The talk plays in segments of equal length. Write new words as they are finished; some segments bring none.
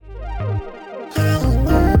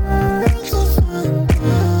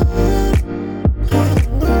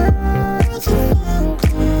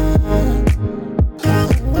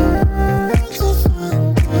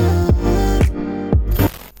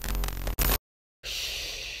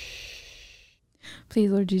Please,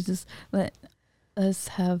 Lord Jesus, let us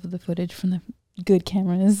have the footage from the good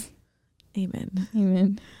cameras. Amen.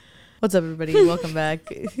 Amen. What's up, everybody? Welcome back.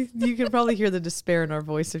 You can probably hear the despair in our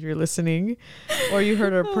voice if you're listening, or you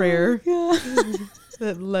heard our prayer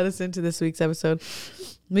that led us into this week's episode.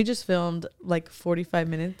 We just filmed like 45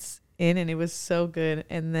 minutes in, and it was so good.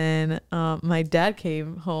 And then my dad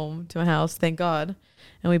came home to my house, thank God,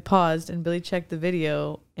 and we paused, and Billy checked the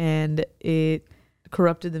video, and it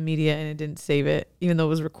corrupted the media, and it didn't save it, even though it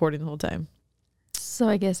was recording the whole time. So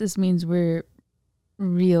I guess this means we're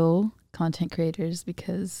real content creators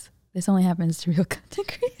because this only happens to real content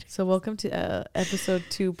creators. So welcome to episode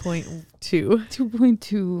 2.2.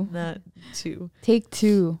 2.2. Not 2. Take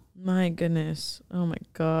 2. My goodness. Oh my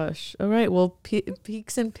gosh. All right. Well,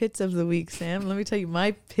 peaks and pits of the week, Sam. Let me tell you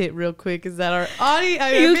my pit real quick. Is that our audio?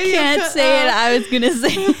 You can't say it. I was going to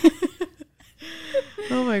say it.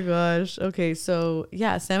 Oh my gosh. Okay. So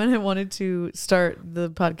yeah, Sam and I wanted to start the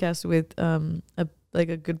podcast with a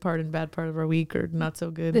good part and bad part of our week, or not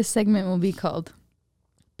so good. This segment will be called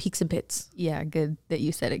Peaks and Pits. Yeah, good that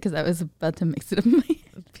you said it because I was about to mix it up in my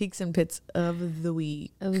head. Peaks and Pits of the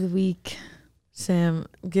week. Of the week. Sam,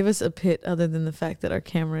 give us a pit other than the fact that our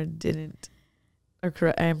camera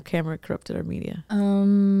camera corrupted our media.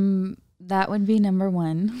 That would be number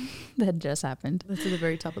 1. That just happened. That's at the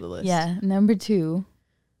very top of the list. Yeah. Number 2.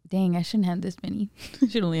 Dang, I shouldn't have this many. I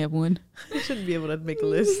should only have 1. I shouldn't be able to make a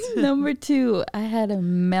list. Number 2, I had a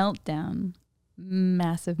meltdown.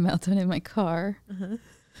 Massive meltdown in my car. Uh-huh.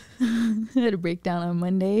 I had a breakdown on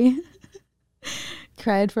Monday.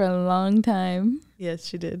 Cried for a long time. Yes,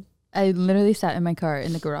 she did. I literally sat in my car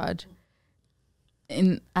in the garage.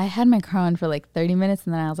 And I had my car on for like 30 minutes.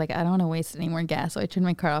 And then I was like, I don't want to waste any more gas. So I turned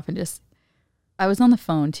my car off and I was on the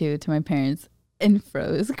phone too to my parents and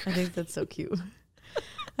froze. I think that's so cute.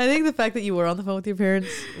 I think the fact that you were on the phone with your parents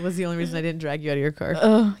was the only reason I didn't drag you out of your car.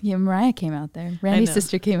 Oh, yeah. Mariah came out there. Randy's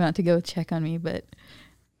sister came out to go check on me, but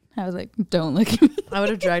I was like, don't look at me. I would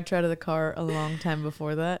have dragged her out of the car a long time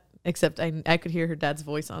before that, except I could hear her dad's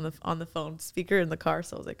voice on the phone speaker in the car.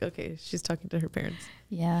 So I was like, okay, she's talking to her parents.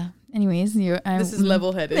 Yeah. Anyways, this is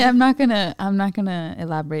level-headed. I'm not gonna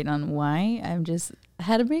elaborate on why. I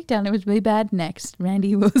had a breakdown. It was really bad. Next,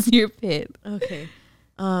 Randy, what was your pit? Okay.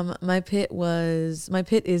 My pit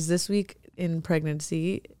is this week in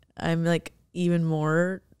pregnancy. I'm like even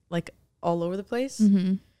more like all over the place.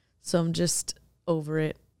 Mm-hmm. So I'm just over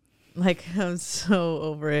it. Like I'm so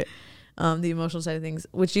over it. The emotional side of things,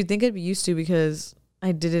 which you'd think I'd be used to because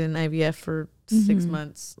I did it in IVF for 6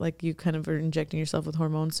 months. Like you kind of are injecting yourself with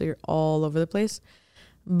hormones, so you're all over the place.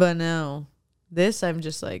 But no, this I'm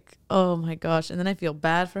just like, oh my gosh. And then I feel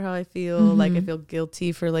bad for how I feel. Like I feel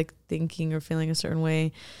guilty for like thinking or feeling a certain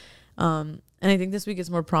way. And I think this week is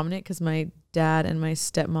more prominent because my dad and my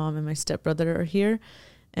stepmom and my stepbrother are here.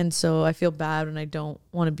 And so I feel bad when I don't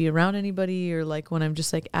want to be around anybody, or like when I'm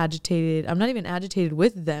just like agitated. I'm not even agitated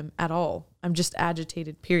with them at all. I'm just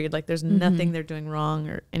agitated, period. Like there's nothing they're doing wrong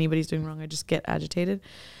or anybody's doing wrong. I just get agitated.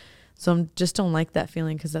 So I just don't like that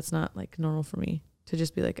feeling because that's not like normal for me to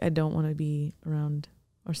just be like, I don't want to be around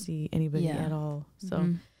or see anybody at all.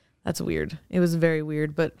 So that's weird. It was very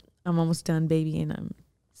weird, but I'm almost done, baby. And I'm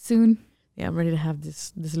soon. Yeah, I'm ready to have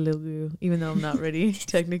this little girl, even though I'm not ready.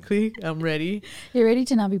 Technically, I'm ready. You're ready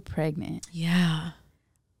to not be pregnant. Yeah.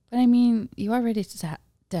 But I mean, you are ready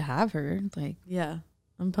to have her. Like, yeah,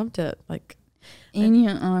 I'm pumped up. Like in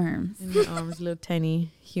your arms. In your arms, little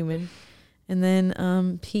tiny human. And then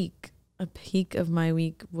a peak of my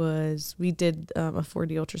week was we did a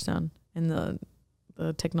 4D ultrasound, and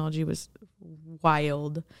the technology was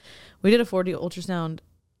wild. We did a 4D ultrasound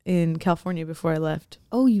in California before I left.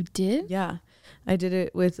 Oh, you did? Yeah. I did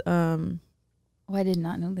it with oh, I did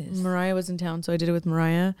not know this. Mariah was in town, so I did it with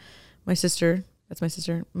Mariah, my sister, that's my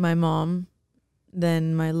sister, my mom,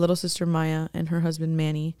 then my little sister Maya and her husband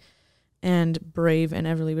Manny, and Brave and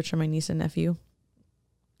Everly, which are my niece and nephew.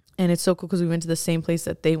 And it's so cool because we went to the same place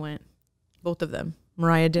that they went, both of them.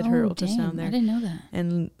 Mariah did her ultrasound there. I didn't know that.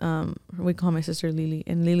 And we call my sister Lily,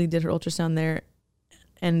 and Lily did her ultrasound there,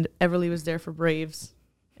 and Everly was there for Braves.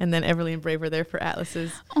 And then Everly and Brave were there for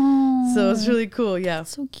Atlas's. Oh, so it was really cool. Yeah. That's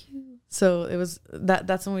so cute. So it was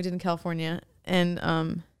that's when we did in California.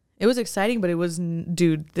 And it was exciting, but it was,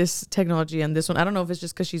 dude, this technology and this one, I don't know if it's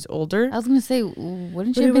just because she's older. I was going to say,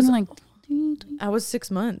 wouldn't you have been like... I was 6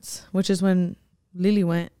 months, which is when Lily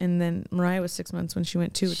went. And then Mariah was 6 months when she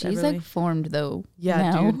went too. With She's Everly. like formed though.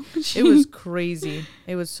 Yeah, now. Dude. It was crazy.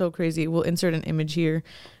 It was so crazy. We'll insert an image here.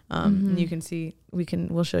 And you can see,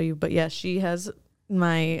 we'll show you. But yeah, she has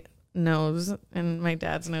my nose and my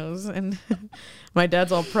dad's nose, and my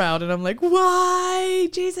dad's all proud, and I'm like, why,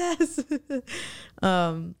 Jesus?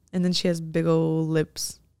 And then she has big old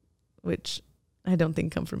lips, which I don't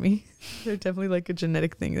think come from me. They're definitely like a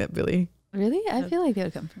genetic thing that Billy. Really? I feel like they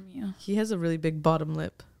would come from you. He has a really big bottom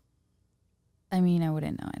lip. I mean, I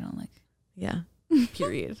wouldn't know. I don't like. Yeah.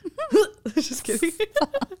 Period. Just kidding.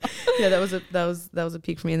 Yeah, that was a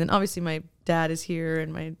peak for me. And then obviously my dad is here,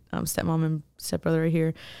 and my stepmom and stepbrother are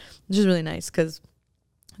here, which is really nice because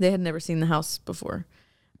they had never seen the house before.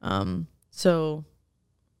 So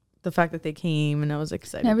the fact that they came, and I was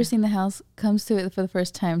excited. Never seen the house, comes to it for the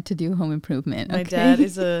first time to do home improvement. My dad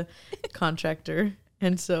is a contractor,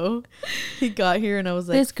 and so he got here, and I was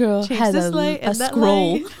like, this girl has this light a and that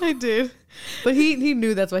scroll. light. I did, but he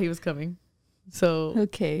knew that's why he was coming. So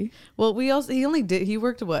okay. Well, he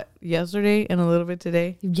worked yesterday and a little bit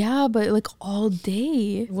today. Yeah, but like all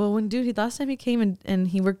day. Well, last time he came and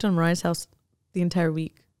he worked on Mariah's house the entire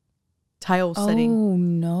week. Tile setting. Oh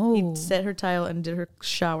no. He set her tile and did her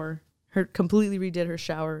shower. Completely redid her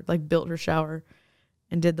shower, like built her shower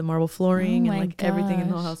and did the marble flooring and like everything in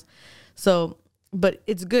the whole house. So, but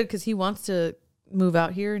it's good because he wants to move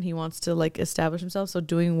out here and he wants to like establish himself. So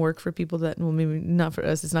doing work for people that, well, maybe not for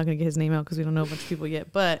us, it's not going to get his name out because we don't know a bunch of people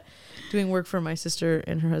yet, but doing work for my sister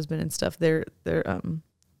and her husband and stuff, they're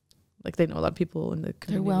like, they know a lot of people in the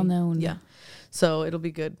community. They're well known. Yeah. So it'll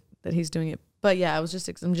be good that he's doing it. But yeah, I'm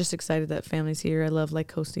just excited that family's here. I love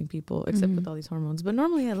like hosting people, except with all these hormones, but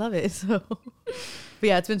normally I love it. So, but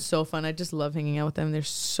yeah, it's been so fun. I just love hanging out with them. They're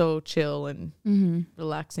so chill and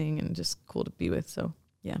relaxing and just cool to be with. So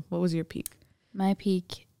yeah. What was your peak? My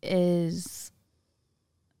peak is,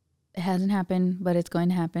 it hasn't happened, but it's going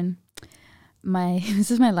to happen. This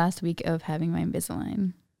is my last week of having my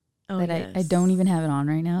Invisalign. Oh, that yes. I don't even have it on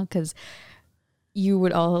right now because you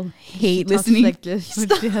would all hate listening. Like this.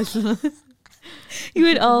 You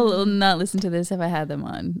would all not listen to this if I had them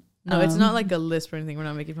on. No, it's not like a lisp or anything. We're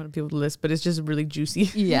not making fun of people with lisp, but it's just really juicy.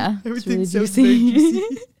 Yeah, it's really juicy.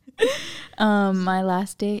 My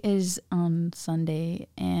last day is on Sunday,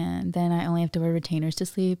 and then I only have to wear retainers to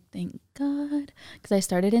sleep. Thank God, because I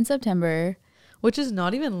started in September, which is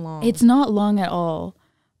not even long. It's not long at all.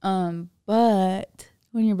 But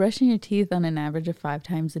when you're brushing your teeth on an average of 5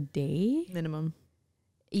 times a day, minimum,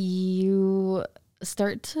 you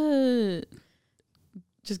start to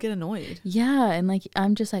just get annoyed. Yeah, and like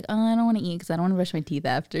I'm just like, oh, I don't want to eat because I don't want to brush my teeth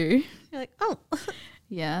after. You're like, oh.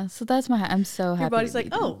 Yeah, so that's I'm so happy. Your body's like,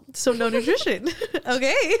 oh, so no nutrition.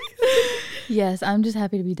 Okay. Yes, I'm just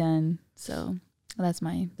happy to be done. So that's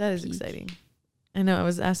that is exciting. I know. I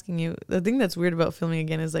was asking you. The thing that's weird about filming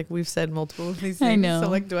again is like we've said multiple of these things. I know. So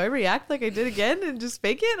like, do I react like I did again and just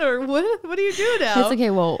fake it, or what? What do you do now? It's okay.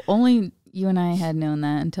 Well, only you and I had known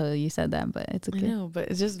that until you said that, but it's okay. I know, but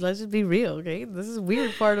let's just be real, okay? This is a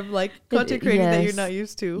weird part of like content creating that you're not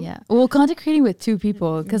used to. Yeah. Well, content creating with 2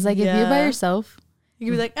 people, because like if you're by yourself, you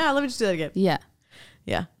can be like, let me just do that again. Yeah.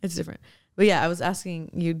 Yeah, it's different. But yeah, I was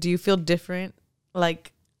asking you, do you feel different,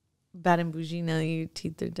 like bad and bougie now that your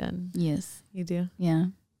teeth are done? Yes. You do? Yeah.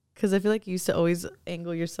 Because I feel like you used to always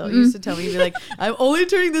angle yourself. You used to tell me, you'd be like, I'm only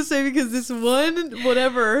turning this way because this one,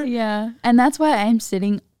 whatever. Yeah. And that's why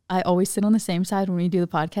I always sit on the same side when we do the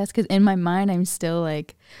podcast, because in my mind, I'm still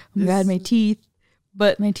like, oh my God, my teeth.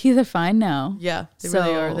 But my teeth are fine now. Yeah, they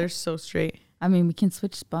really are. They're so straight. I mean, we can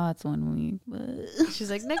switch spots when we...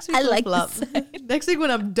 She's like, next week I like flop. Next week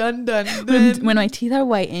when I'm done. When my teeth are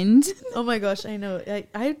whitened. Oh my gosh, I know.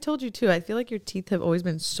 I told you too. I feel like your teeth have always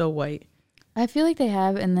been so white. I feel like they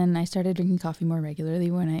have, and then I started drinking coffee more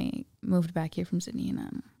regularly when I moved back here from Sydney,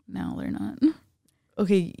 and now they're not.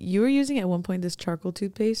 Okay, you were using at one point this charcoal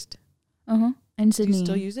toothpaste. In Sydney. Do you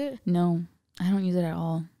still use it? No, I don't use it at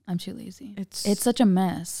all. I'm too lazy. It's such a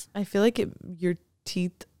mess. I feel like your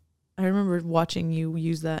teeth... I remember watching you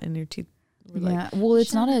use that in your teeth. Yeah. Like, well,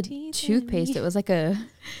 it's not a toothpaste. It was like it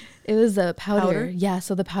was a powder. Yeah.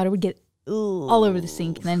 So the powder would get all over the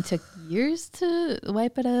sink, and then it took years to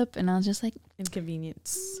wipe it up. And I was just like,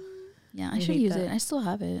 inconvenience. Yeah, I should use it. I still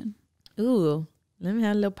have it. Ooh, let me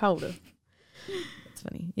have a little powder. That's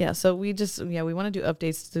funny. Yeah. So we want to do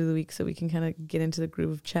updates through the week so we can kind of get into the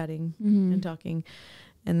groove of chatting and talking,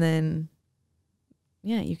 and then.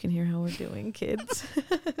 Yeah, you can hear how we're doing, kids.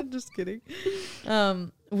 Just kidding.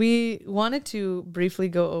 We wanted to briefly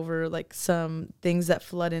go over like some things that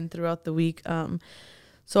flood in throughout the week.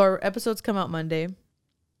 So our episodes come out Monday,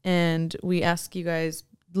 and we ask you guys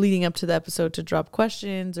leading up to the episode to drop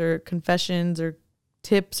questions or confessions or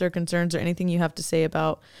tips or concerns or anything you have to say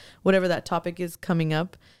about whatever that topic is coming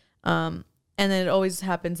up. And then it always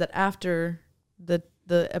happens that after the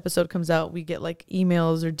the episode comes out, we get like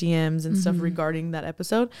emails or DMs and stuff regarding that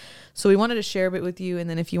episode. So we wanted to share a bit with you. And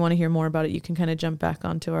then if you want to hear more about it, you can kind of jump back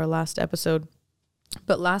onto our last episode.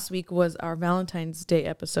 But last week was our Valentine's Day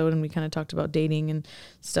episode, and we kind of talked about dating and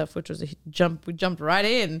stuff, which was a jump. We jumped right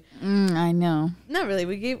in. I know. Not really.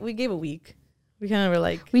 We gave a week. We kind of were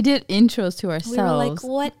like, we did intros to ourselves. We were like,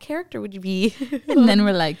 what character would you be? And then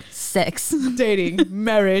we're like, sex, dating,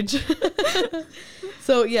 marriage.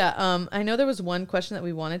 So yeah, I know there was one question that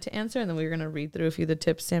we wanted to answer, and then we were gonna read through a few of the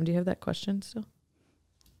tips. Sam, do you have that question still?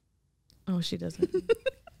 Oh, she doesn't.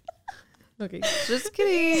 Okay, just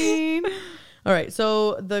kidding. All right,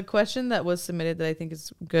 so the question that was submitted that I think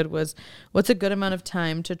is good was, what's a good amount of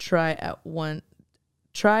time to try at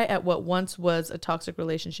what once was a toxic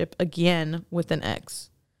relationship again with an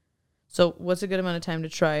ex? So what's a good amount of time to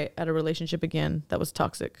try at a relationship again that was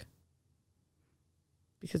toxic?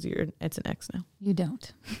 Because it's an ex now. You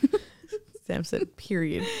don't. Sam said,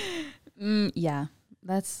 period. Yeah,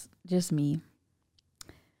 that's just me.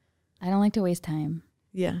 I don't like to waste time.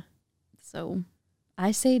 Yeah. So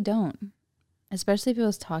I say don't. Especially if it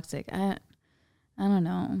was toxic. I don't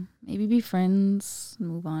know. Maybe be friends.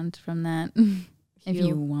 Move on from that. If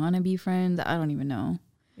you want to be friends, I don't even know.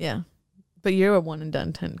 Yeah. But you're a one and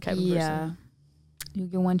done type of person. Yeah. You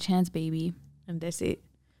get one chance, baby. And that's it.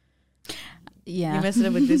 Yeah. You messed it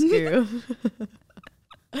up with this girl.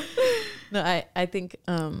 No, I think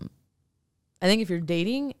if you're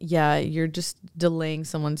dating, yeah, you're just delaying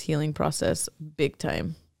someone's healing process big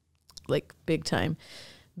time. Like big time.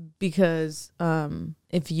 Because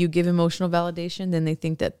if you give emotional validation, then they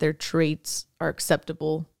think that their traits are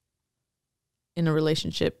acceptable in a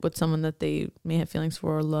relationship with someone that they may have feelings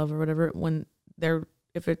for or love or whatever.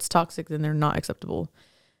 If it's toxic, then they're not acceptable,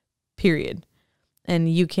 period.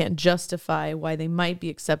 And you can't justify why they might be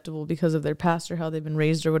acceptable because of their past or how they've been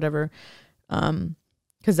raised or whatever.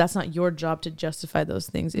 Because that's not your job to justify those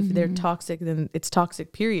things. If they're toxic, then it's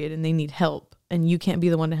toxic, period, and they need help. And you can't be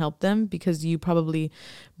the one to help them because you probably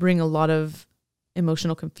bring a lot of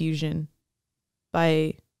emotional confusion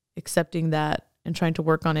by accepting that and trying to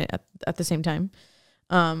work on it at the same time.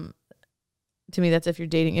 To me, that's if you're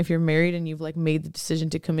dating. If you're married and you've like made the decision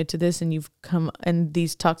to commit to this and you've and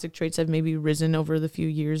these toxic traits have maybe risen over the few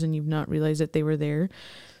years and you've not realized that they were there,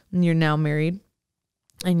 and you're now married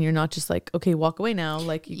and you're not just like, okay, walk away now.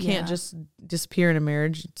 Like you can't just disappear in a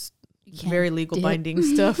marriage. It's very legal binding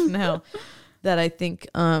stuff now that I think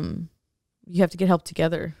you have to get help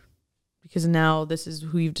together, because now this is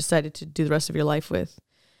who you've decided to do the rest of your life with.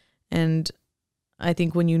 And I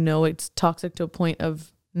think when you know it's toxic to a point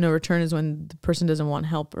of no return is when the person doesn't want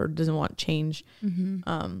help or doesn't want change.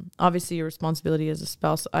 Obviously your responsibility as a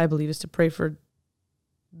spouse, I believe, is to pray for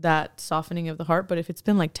that softening of the heart. But if it's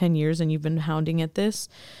been like 10 years and you've been hounding at this,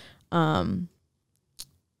 then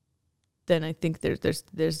I think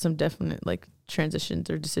there's some definite like transitions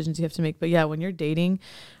or decisions you have to make. But yeah, when you're dating,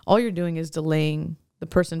 all you're doing is delaying the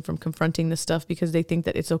person from confronting this stuff because they think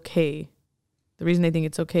that it's okay. The reason they think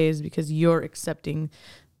it's okay is because you're accepting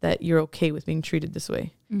that you're okay with being treated this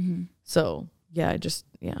way. So yeah, I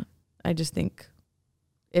just think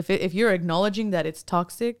if you're acknowledging that it's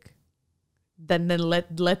toxic, then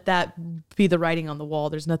let that be the writing on the wall.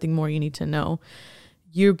 There's nothing more you need to know.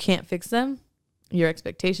 You can't fix them. Your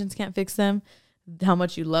expectations can't fix them. How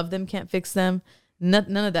much you love them can't fix them.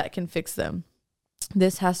 None of that can fix them.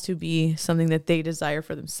 This has to be something that they desire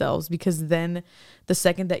for themselves, because then the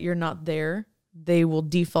second that you're not there, they will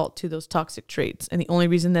default to those toxic traits. And the only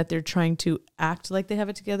reason that they're trying to act like they have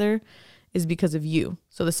it together is because of you.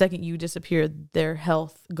 So the second you disappear, their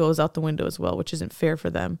health goes out the window as well, which isn't fair for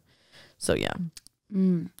them. So yeah.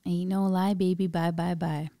 Ain't no lie, baby. Bye, bye,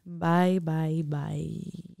 bye. Bye, bye, bye.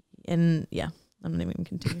 And yeah, I'm not even gonna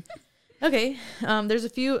continue. Okay. There's a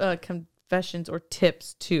few confessions or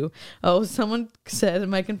tips too. Oh, someone said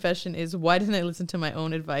my confession is, why didn't I listen to my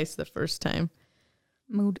own advice the first time?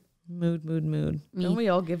 Mood. Don't we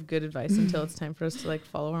all give good advice until it's time for us to like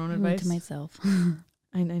follow our own advice? To myself.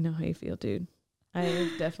 I know how you feel, dude. I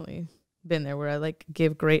have definitely been there where I like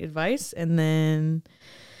give great advice and then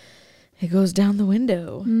it goes down the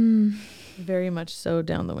window. Very much so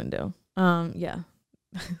down the window. Yeah.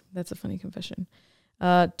 That's a funny confession.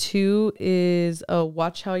 2 is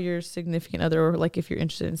watch how your significant other, or like if you're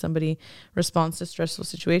interested in somebody, responds to stressful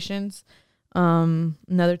situations.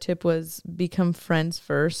 Another tip was become friends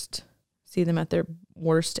first. See them at their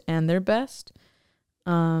worst and their best.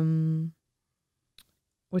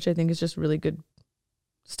 Which I think is just really good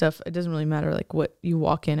stuff. It doesn't really matter like what you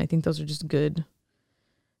walk in. I think those are just good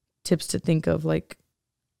tips to think of. Like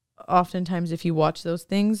oftentimes if you watch those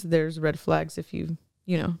things, there's red flags if you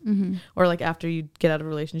you know, Mm-hmm. or like after you get out of a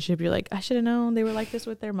relationship, you're like, I should have known they were like this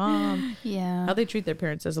with their mom. Yeah. How they treat their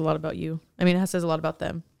parents says a lot about you. I mean, it says a lot about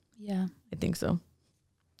them. Yeah. I think so.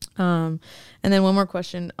 And then one more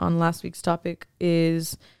question on last week's topic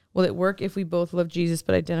is, will it work if we both love Jesus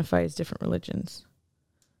but identify as different religions?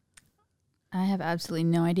 I have absolutely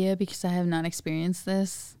no idea because I have not experienced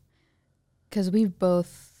this. Because we've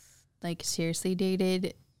both like seriously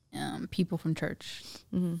dated people from church,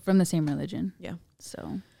 from the same religion. Yeah.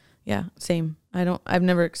 So. Yeah, same. I've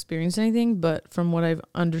never experienced anything, but from what I've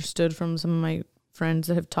understood from some of my friends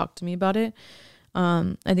that have talked to me about it,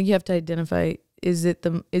 I think you have to identify, is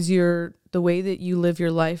the way that you live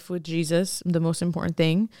your life with Jesus the most important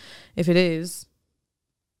thing? If it is,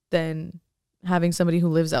 then having somebody who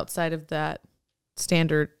lives outside of that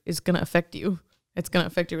standard is going to affect you. It's going to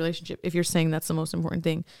affect your relationship if you're saying that's the most important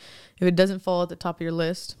thing. If it doesn't fall at the top of your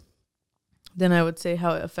list, then I would say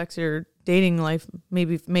how it affects your dating life may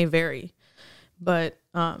vary. But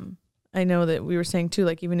I know that we were saying too,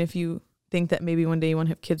 like, even if you think that maybe one day you want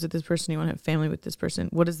to have kids with this person, you want to have family with this person,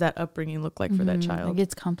 what does that upbringing look like for that child? Like,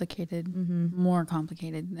 it's complicated, more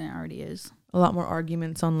complicated than it already is. A lot more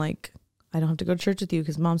arguments on, like, I don't have to go to church with you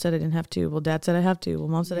because mom said I didn't have to. Well, dad said I have to. Well,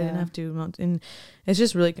 mom said I didn't have to. And it's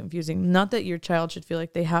just really confusing. Not that your child should feel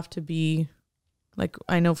like they have to be, like,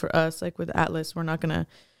 I know for us, like with Atlas, we're not going to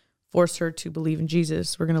force her to believe in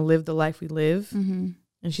Jesus. We're going to live the life we live.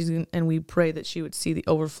 And we pray that she would see the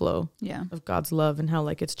overflow of God's love and how,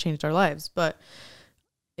 like, it's changed our lives. But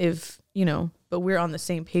but we're on the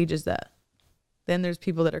same page as that. Then there's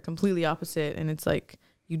people that are completely opposite, and it's like,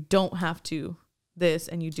 you don't have to this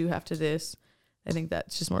and you do have to this. I think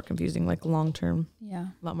that's just more confusing, like long term. Yeah.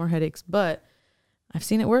 A lot more headaches. But I've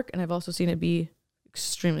seen it work, and I've also seen it be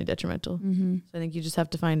extremely detrimental. So I think you just have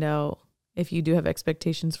to find out if you do have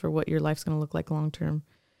expectations for what your life's going to look like long term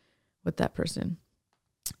with that person.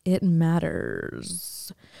 It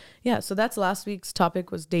matters. Yeah, so that's last week's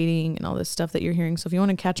topic, was dating and all this stuff that you're hearing. So if you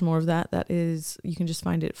want to catch more of that, you can just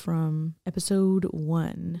find it from episode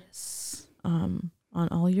 1. Yes. On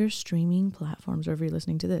all your streaming platforms, wherever you're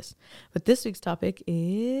listening to this. But this week's topic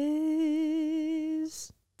is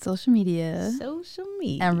social media. Social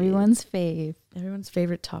media. Everyone's fave. Everyone's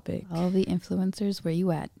favorite topic. All the influencers, where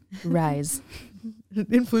you at? Rise.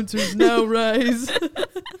 Influencers now rise.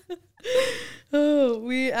 Oh,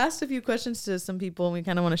 we asked a few questions to some people, and we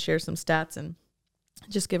kind of want to share some stats and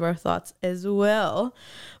just give our thoughts as well.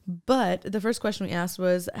 But the first question we asked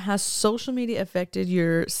was, has social media affected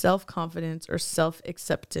your self-confidence or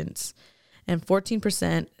self-acceptance? And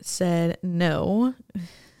 14% said no.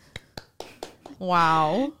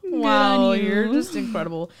 Wow. Wow, you're just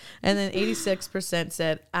incredible. And then 86%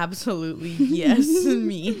 said absolutely yes,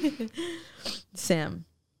 me. Sam,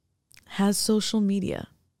 has social media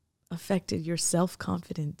affected your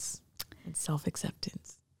self-confidence and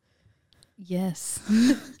self-acceptance? Yes.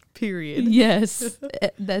 Period. Yes.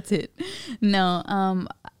 That's it. No,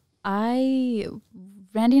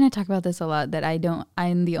 Randy and I talk about this a lot, that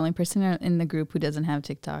I'm the only person in the group who doesn't have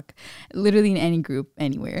TikTok. Literally in any group,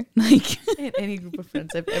 anywhere. Like in any group of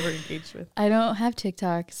friends I've ever engaged with. I don't have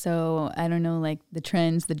TikTok, so I don't know, like, the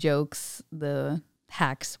trends, the jokes, the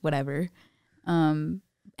hacks, whatever. And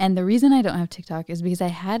the reason I don't have TikTok is because I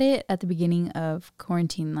had it at the beginning of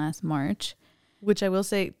quarantine last March. Which I will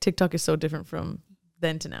say, TikTok is so different from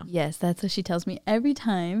then to now. Yes, that's what she tells me every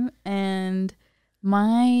time. And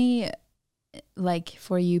my, like,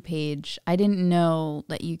 For You page, I didn't know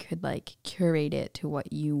that you could, like, curate it to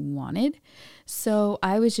what you wanted. So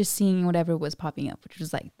I was just seeing whatever was popping up, which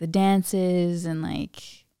was, like, the dances and, like,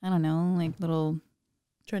 I don't know, like, little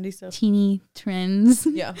trendy stuff, teeny trends.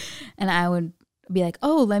 Yeah. And I would be like,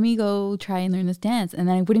 oh, let me go try and learn this dance, and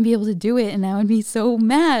then I wouldn't be able to do it, and I would be so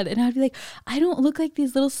mad, and I'd be like, I don't look like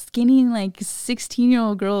these little skinny, like,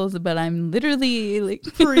 16-year-old girls, but I'm literally like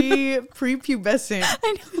prepubescent.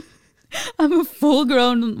 I know, I'm a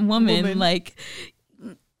full-grown woman, like,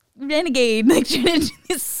 renegade, like, trying to do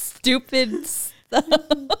this stupid stuff.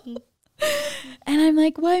 And I'm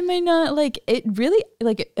like, why am I not, like, it really,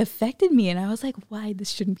 like, it affected me. And I was like, why?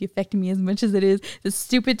 This shouldn't be affecting me as much as it is. This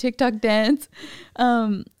stupid TikTok dance.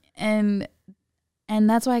 And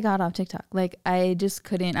that's why I got off TikTok. Like, I just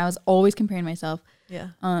couldn't. I was always comparing myself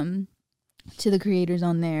to the creators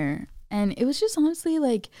on there. And it was just honestly,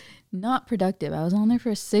 like, not productive. I was on there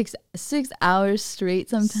for six hours straight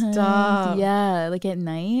sometimes. Stop. Yeah, like at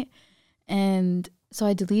night. And so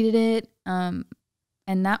I deleted it.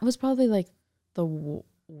 And that was probably, like, the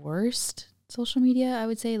worst social media, I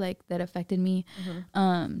would say, like, that affected me.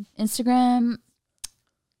 Instagram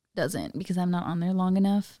doesn't, because I'm not on there long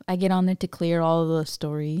enough. I get on there to clear all the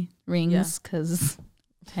story rings because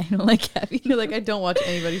I don't like having. You're like, I don't watch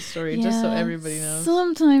anybody's story, just so everybody knows.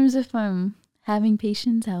 Sometimes if I'm having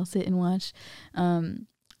patience, I'll sit and watch.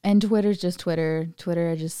 And Twitter's just Twitter. Twitter,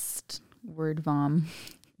 I just word vom.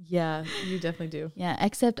 Yeah, you definitely do. Yeah,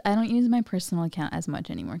 except I don't use my personal account as much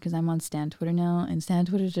anymore because I'm on Stan Twitter now, and Stan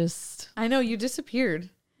Twitter just... I know, you disappeared.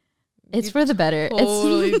 It's for the better.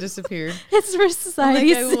 Totally disappeared. It's for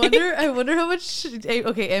society. I wonder how much...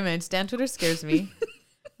 Okay, amen. Stan Twitter scares me.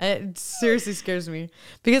 It seriously scares me.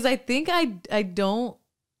 Because I think I don't...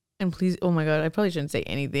 And please, oh my God, I probably shouldn't say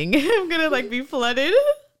anything. I'm going to like be flooded.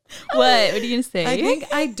 What are you gonna say? I think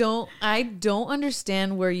I don't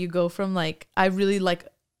understand where you go from like I really like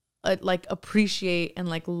appreciate and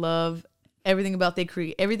like love everything about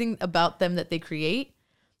them that they create,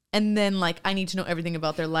 and then like I need to know everything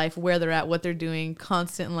about their life, where they're at, what they're doing,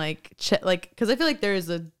 constant like because I feel like there is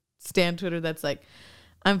a Stan Twitter that's like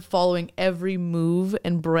I'm following every move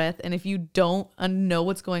and breath, and if you don't know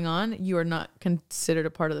what's going on, you are not considered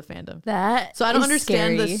a part of the fandom. So I don't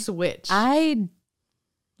understand the switch.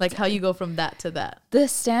 Like how you go from that to that. The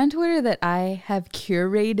Stan Twitter that I have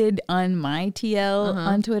curated on my TL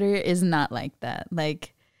on Twitter is not like that.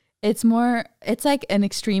 Like it's like an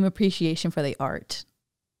extreme appreciation for the art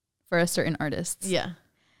for a certain artist. Yeah.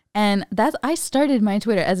 And I started my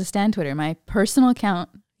Twitter as a Stan Twitter. My personal account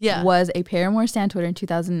was a Paramore Stan Twitter in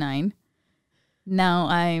 2009.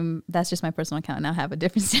 Now that's just my personal account. Now I have a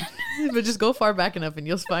different Stan. But just go far back enough and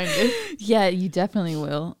you'll find it. Yeah, you definitely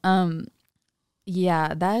will.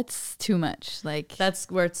 Yeah, that's too much. Like that's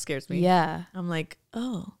where it scares me. Yeah. I'm like,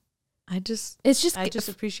 oh, I just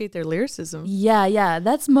appreciate their lyricism. Yeah.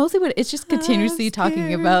 That's mostly what it's just continuously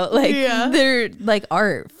talking about like their like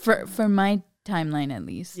art for my timeline at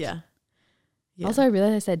least. Yeah. Also, I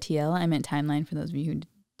realized I said TL. I meant timeline for those of you who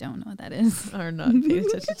don't know what that is. Or not paying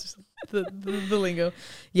attention to the lingo.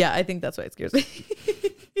 Yeah, I think that's why it scares me.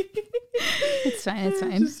 It's fine. It's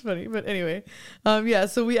just funny. But anyway, yeah,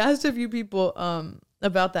 so we asked a few people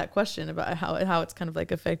about that question about how it's kind of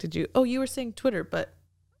like affected you. Oh, you were saying Twitter, but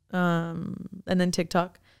and then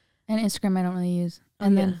TikTok. And Instagram I don't really use.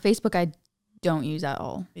 And then Facebook I don't use at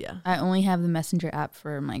all. Yeah. I only have the Messenger app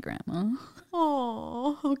for my grandma.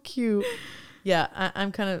 Oh, how cute. Yeah,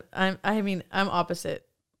 I'm opposite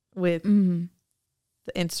with the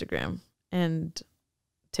Instagram and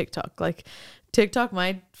TikTok. Like TikTok,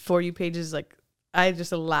 my For You page is like I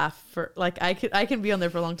just laugh for like I can be on there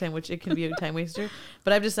for a long time, which it can be a time waster.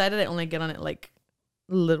 But I've decided I only get on it like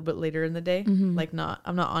a little bit later in the day. Like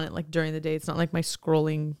I'm not on it like during the day. It's not like my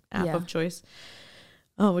scrolling app of choice.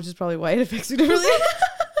 Oh, which is probably why it affects me differently.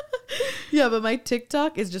 Yeah, but my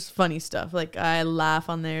TikTok is just funny stuff. Like I laugh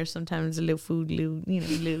on there sometimes, a little food,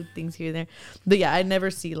 little things here and there. But yeah, I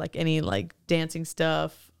never see like any like dancing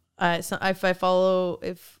stuff. If I follow,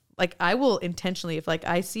 I will intentionally, if like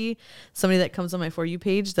I see somebody that comes on my For You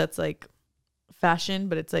page that's like fashion,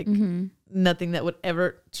 but it's like nothing that would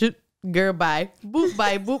ever girl bye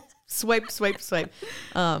boop swipe.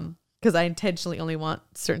 Because I intentionally only want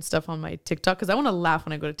certain stuff on my TikTok because I want to laugh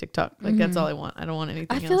when I go to TikTok. Like that's all I want. I don't want anything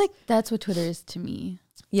else. I feel like that's what Twitter is to me.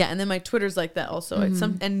 Yeah, and then my Twitter's like that also. It's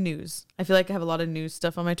and news. I feel like I have a lot of news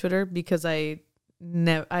stuff on my Twitter because I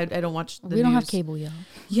don't watch the news. We don't have cable, y'all.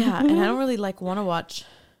 Yeah, and I don't really like want to watch.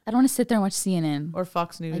 I don't want to sit there and watch CNN or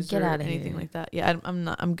Fox News or anything like that. Yeah,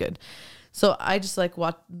 I'm good. So I just like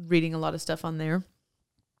reading a lot of stuff on there.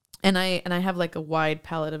 And I have like a wide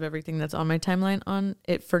palette of everything that's on my timeline on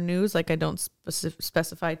it for news. Like I don't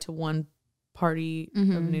specify to one party of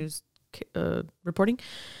news reporting.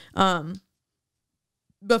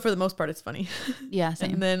 But for the most part, it's funny. Yeah,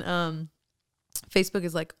 same. And then Facebook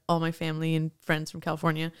is like all my family and friends from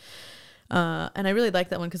California. And I really like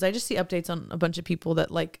that one because I just see updates on a bunch of people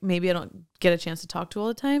that like maybe I don't get a chance to talk to all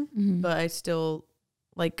the time, but I still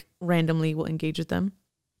like randomly will engage with them.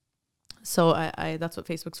 So I that's what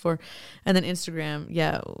Facebook's for. And then Instagram,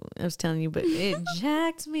 yeah, I was telling you, but it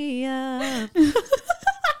jacked me up.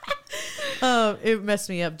 It messed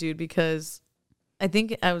me up, dude, because I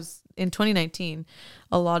think I was in 2019,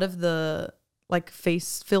 a lot of the like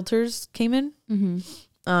face filters came in.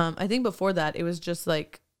 I think before that it was just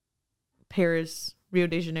like Paris, Rio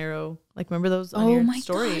de Janeiro, like remember those on your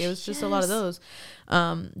story? Gosh, it was just a lot of those.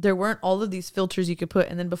 There weren't all of these filters you could put,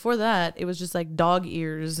 and then before that it was just like dog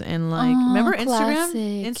ears and like remember classic.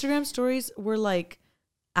 Instagram stories were like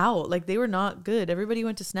out. Like they were not good. Everybody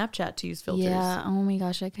went to Snapchat to use filters. Yeah. Oh my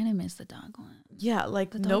gosh, I kind of miss the dog one. Yeah, like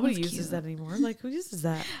The dog nobody one's uses cute. that anymore. Like who uses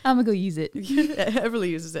that? I'm gonna go use it. Everly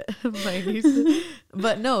uses it. My niece.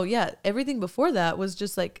 But no, yeah, everything before that was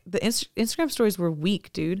just like the Instagram stories were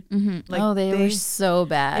weak, dude. Mm-hmm. Like, Oh, they were so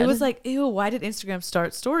bad. It was like, ew, why did Instagram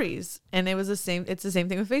start stories? And it was the same. It's the same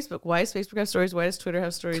thing with Facebook. Why does Facebook have stories? Why does Twitter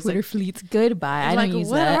have stories? Twitter like, fleets. Goodbye. I like, don't use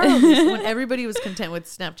what that. are all these? When everybody was content with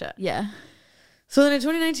Snapchat. Yeah. So then in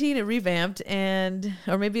 2019 it revamped, and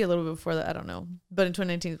or maybe a little bit before that, I don't know. But in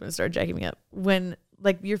 2019 is when it started jacking me up. When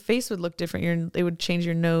like your face would look different. It would change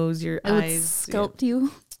your nose, your eyes, would sculpt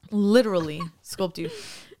you. Literally sculpt you.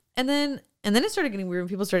 And then it started getting weird when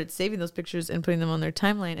people started saving those pictures and putting them on their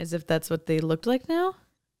timeline as if that's what they looked like now.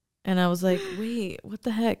 And I was like, wait, what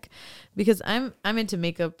the heck? Because I'm into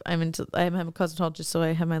makeup. I'm a cosmetologist, so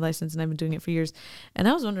I have my license and I've been doing it for years. And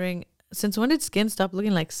I was wondering, since when did skin stop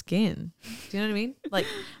looking like skin? Do you know what I mean? Like,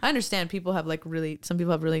 I understand people have some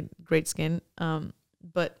people have really great skin.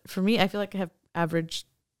 But for me, I feel like I have average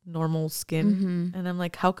normal skin. Mm-hmm. And I'm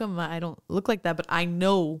like, how come I don't look like that? But I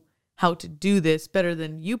know how to do this better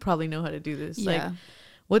than you probably know how to do this. Yeah.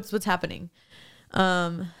 Like, what's happening?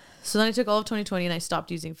 So then I took all of 2020 and I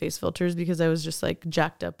stopped using face filters because I was just like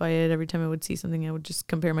jacked up by it. Every time I would see something, I would just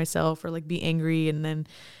compare myself or like be angry and then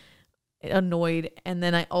annoyed. And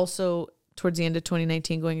then I also, towards the end of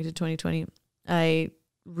 2019, going into 2020, I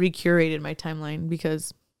recurated my timeline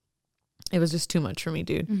because it was just too much for me,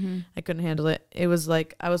 dude. Mm-hmm. I couldn't handle it. It was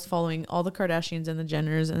like I was following all the Kardashians and the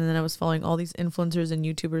Jenners, and then I was following all these influencers and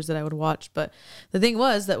YouTubers that I would watch. But the thing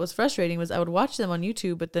that was frustrating was I would watch them on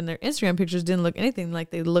YouTube, but then their Instagram pictures didn't look anything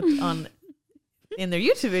like they looked on in their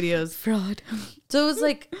YouTube videos. Fraud. So it was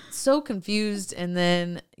like so confused. And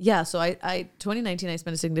then, yeah, so I 2019, I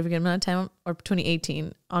spent a significant amount of time, or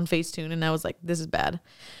 2018, on Facetune, and I was like, this is bad.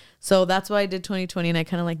 So that's why I did 2020, and I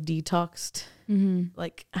kind of like detoxed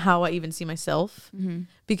like how I even see myself,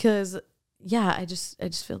 because yeah, I just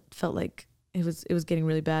felt like it was getting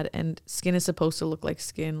really bad. And skin is supposed to look like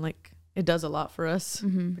skin. Like it does a lot for us,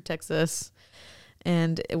 protects us,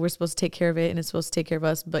 and we're supposed to take care of it, and it's supposed to take care of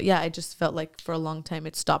us. But yeah, I just felt like for a long time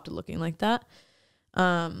it stopped looking like that.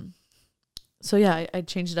 So yeah, I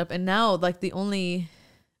changed it up, and now like the only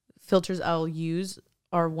filters I'll use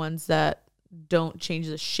are ones that don't change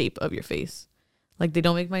the shape of your face. Like they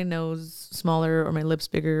don't make my nose smaller or my lips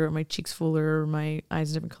bigger or my cheeks fuller or my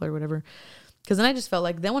eyes a different color or whatever. Because then I just felt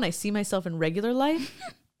like then when I see myself in regular life,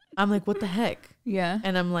 I'm like, what the heck? Yeah.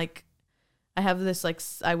 And I'm like, I have this like,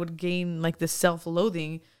 I would gain like this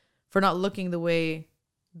self-loathing for not looking the way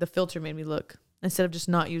the filter made me look, instead of just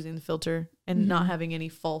not using the filter and not having any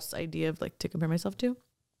false idea of like to compare myself to.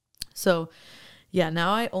 So yeah,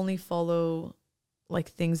 now I only follow like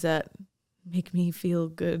things that make me feel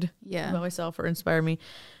good about myself or inspire me.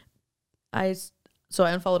 So I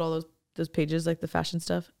unfollowed all those pages, like the fashion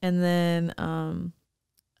stuff, and then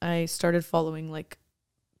I started following like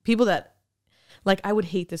people that like I would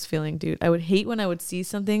hate this feeling, dude. I would hate when I would see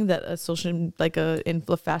something that a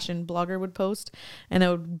fashion blogger would post, and I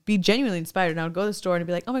would be genuinely inspired, and I would go to the store and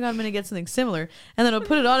be like, oh my god, I'm gonna get something similar, and then I'll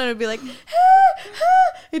put it on and I'd be like,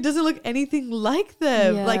 it doesn't look anything like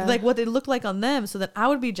them, like what it looked like on them. So then I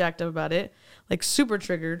would be jacked up about it, like super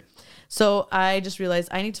triggered. So I just realized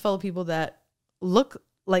I need to follow people that look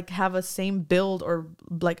like have a same build, or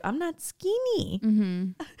like I'm not skinny.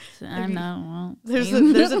 So I'm not. Well, there's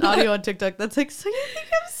an audio on TikTok that's like, so you think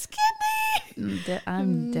I'm skinny?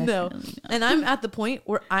 I'm definitely not. And I'm at the point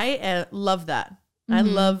where I love that. I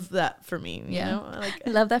love that for me. You know, like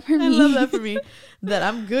I love that for me. I love that for me. That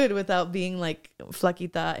I'm good without being like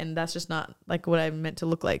flaquita, and that's just not like what I'm meant to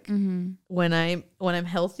look like. When I'm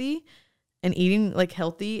healthy and eating like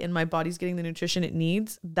healthy, and my body's getting the nutrition it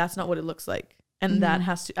needs, that's not what it looks like. And that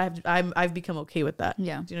has to, I've become okay with that.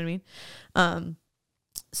 Yeah. Do you know what I mean?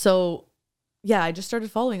 So yeah, I just started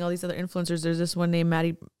following all these other influencers. There's this one named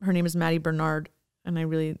Maddie. Her name is Maddie Bernard, and I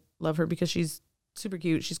really love her because she's super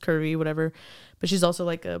cute. She's curvy, whatever. But she's also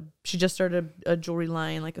like she just started a jewelry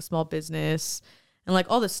line, like a small business, and like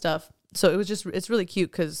all this stuff. So it's really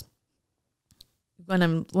cute because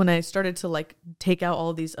when I started to like take out all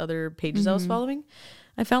of these other pages I was following,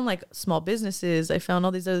 I found like small businesses. I found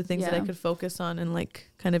all these other things that I could focus on and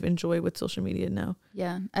like kind of enjoy with social media now.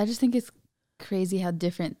 Yeah. I just think it's crazy how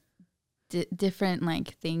different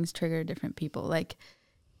like things trigger different people. Like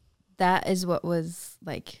that is what was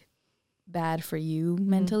like bad for you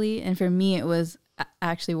mentally. And for me, it was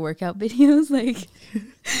actually workout videos. Like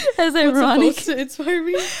as ironic to inspire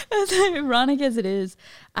me, as ironic as it is,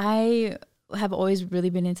 I have always really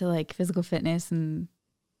been into like physical fitness and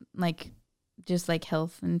like just like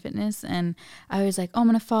health and fitness. And I was like, oh, I'm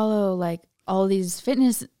going to follow like all these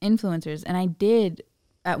fitness influencers. And I did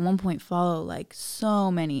at one point follow like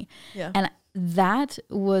so many. Yeah. And that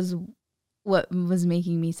was what was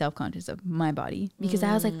making me self-conscious of my body, because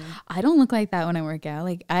I was like, I don't look like that when I work out.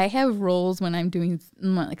 Like I have rolls when I'm doing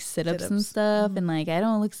like sit-ups and stuff, and like I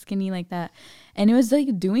don't look skinny like that. And it was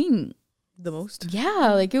like doing the most.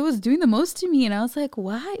 Yeah, like it was doing the most to me. And I was like,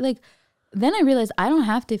 why? Like then I realized I don't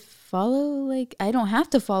have to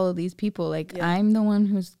follow these people. Like I'm the one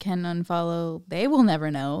who can unfollow. They will never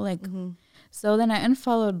know. Like so then I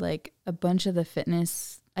unfollowed like a bunch of the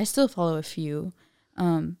fitness. I still follow a few.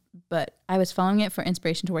 But I was following it for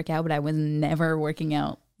inspiration to work out, but I was never working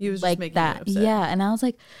out like that. Yeah. And I was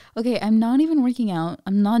like, okay, I'm not even working out.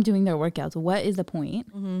 I'm not doing their workouts. What is the point?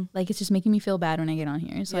 Like, it's just making me feel bad when I get on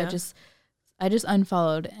here. So I just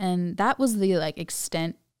unfollowed. And that was the like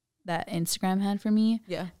extent that Instagram had for me.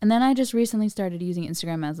 Yeah. And then I just recently started using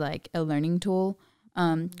Instagram as like a learning tool.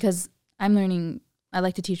 'Cause I'm learning, I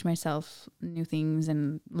like to teach myself new things,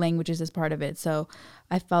 and languages is part of it. So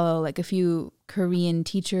I follow like a few Korean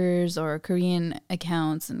teachers or Korean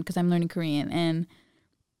accounts, and because I'm learning Korean, and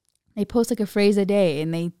they post like a phrase a day,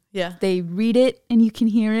 and they read it, and you can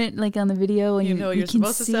hear it like on the video, and you know what you're can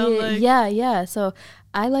supposed to see sound it. like. Yeah. So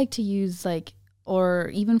I like to use like, or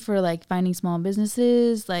even for like finding small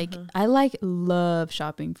businesses. Like I love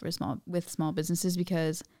shopping with small businesses,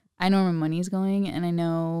 because I know where my money is going, and I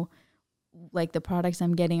know like the products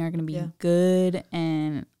I'm getting are going to be good,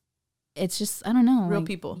 and it's just, I don't know, real like,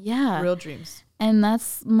 people, real dreams. And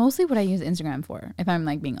that's mostly what I use Instagram for, if I'm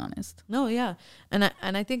like being honest. No, yeah. And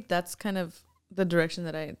I think that's kind of the direction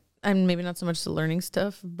that I'm maybe not so much the learning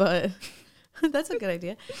stuff, but that's a good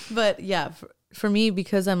idea. But yeah, for me,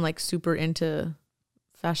 because I'm like super into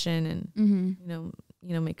fashion and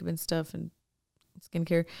you know makeup and stuff and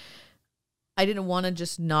skincare, I didn't want to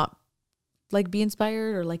just not like be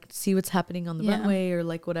inspired or like see what's happening on the runway or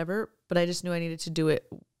like whatever, but I just knew I needed to do it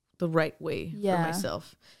the right way for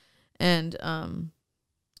myself. And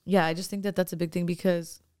I just think that that's a big thing,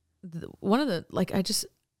 because one of the like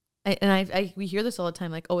we hear this all the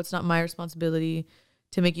time, like, oh, it's not my responsibility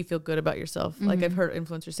to make you feel good about yourself. Like I've heard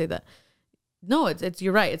influencers say that. No, it's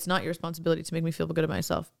you're right, it's not your responsibility to make me feel good about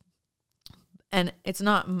myself, and it's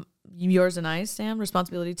not yours and I's, Sam,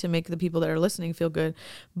 responsibility to make the people that are listening feel good.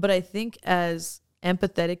 But I think as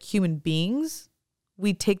empathetic human beings,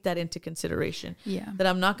 we take that into consideration. Yeah. That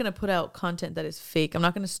I'm not going to put out content that is fake. I'm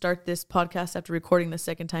not going to start this podcast after recording the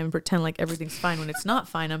second time and pretend like everything's fine when it's not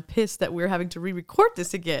fine. I'm pissed that we're having to re-record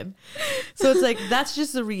this again. So it's like, that's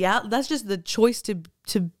just the reality. That's just the choice to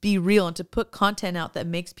be real and to put content out that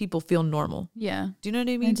makes people feel normal. Yeah. Do you know what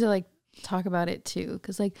I mean? And to like talk about it too.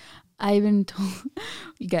 Cause like I've been told,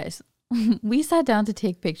 you guys, we sat down to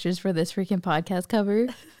take pictures for this freaking podcast cover.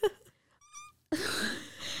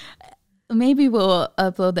 Maybe we'll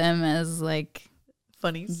upload them as like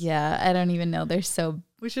funnies. Yeah, I don't even know. They're so.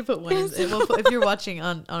 We should put one. If you're watching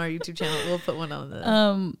on our YouTube channel, we'll put one on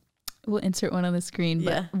the. We'll insert one on the screen.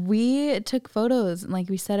 But we took photos and like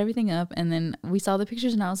we set everything up, and then we saw the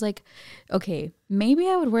pictures, and I was like, okay, maybe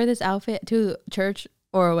I would wear this outfit to church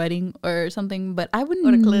or a wedding or something, but I would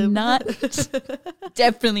not.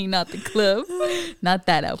 Definitely not the club. Not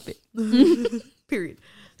that outfit. Period.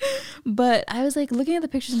 But I was like looking at the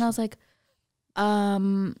pictures, and I was like, I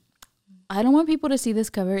don't want people to see this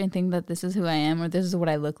cover and think that this is who I am, or this is what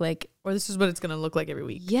I look like, or this is what it's gonna look like every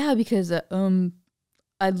week. Yeah, because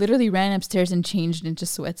I literally ran upstairs and changed into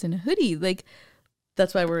sweats and a hoodie. Like,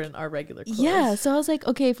 that's why we're in our regular clothes. Yeah, so I was like,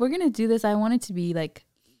 okay, if we're gonna do this, I want it to be like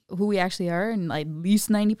who we actually are, and like at least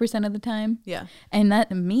 90% of the time. Yeah, and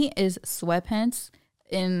that me is sweatpants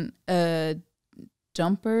in a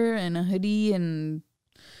jumper and a hoodie and.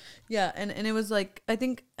 Yeah, and it was like I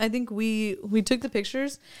think we took the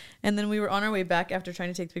pictures, and then we were on our way back after trying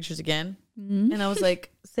to take the pictures again. Mm-hmm. And I was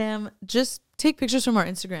like, Sam, just take pictures from our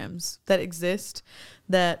Instagrams that exist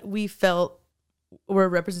that we felt were a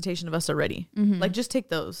representation of us already. Mm-hmm. Like, just take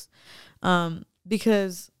those.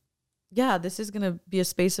 Because this is going to be a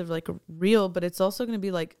space of like real, but it's also going to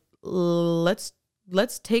be like, let's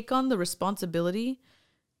take on the responsibility.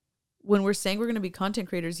 When we're saying we're going to be content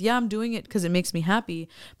creators, I'm doing it because it makes me happy,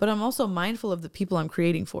 but I'm also mindful of the people I'm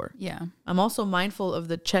creating for. Yeah. I'm also mindful of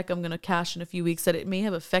the check I'm going to cash in a few weeks, that it may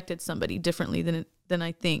have affected somebody differently than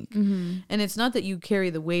I think. Mm-hmm. And it's not that you carry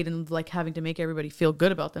the weight and like having to make everybody feel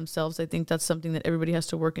good about themselves. I think that's something that everybody has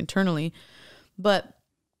to work internally, but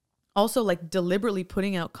also like deliberately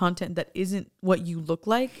putting out content that isn't what you look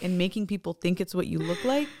like and making people think it's what you look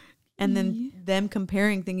like. and then them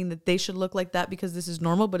comparing, thinking that they should look like that because this is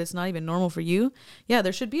normal, but it's not even normal for you. Yeah,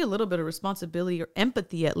 there should be a little bit of responsibility or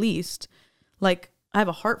empathy at least. Like, I have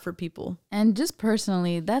a heart for people. And just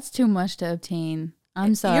personally, that's too much to obtain.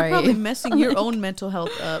 I'm sorry. You're probably messing your own mental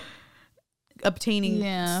health up. Obtaining,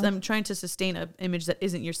 I'm trying to sustain an image that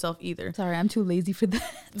isn't yourself either. Sorry, I'm too lazy for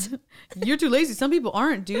that. You're too lazy. Some people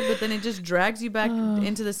aren't, dude, but then it just drags you back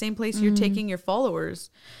into the same place you're taking your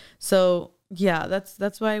followers. So yeah,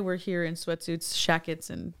 that's why we're here in sweatsuits,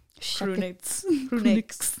 shackets, and crew necks,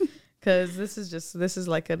 because this is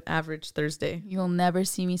like an average Thursday. You'll never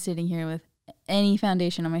see me sitting here with any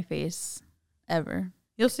foundation on my face ever.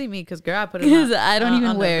 You'll see me because girl, I put it on, I don't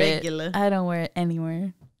even wear it. I don't wear it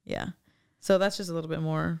anywhere. Yeah. So that's just a little bit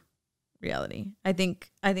more reality. I think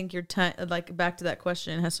your time, like back to that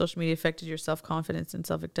question, has social media affected your self-confidence and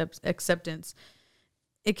self-acceptance?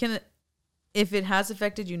 It can, if it has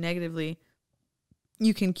affected you negatively,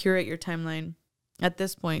 you can curate your timeline at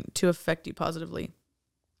this point to affect you positively,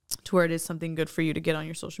 to where it is something good for you to get on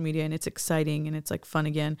your social media and it's exciting and it's like fun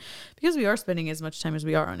again, because we are spending as much time as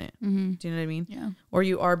we are on it. Mm-hmm. Do you know what I mean? Yeah. Or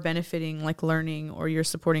you are benefiting, like learning, or you're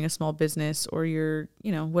supporting a small business, or you're,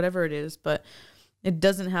 whatever it is, but it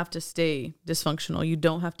doesn't have to stay dysfunctional. You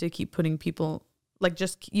don't have to keep putting people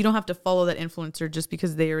you don't have to follow that influencer just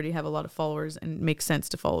because they already have a lot of followers and it makes sense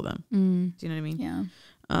to follow them. Do you know what I mean?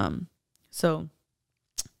 Yeah. So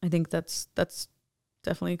I think that's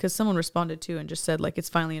definitely, because someone responded to and just said, like, it's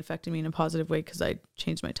finally affected me in a positive way because I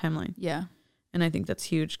changed my timeline. Yeah. And I think that's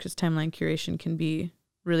huge because timeline curation can be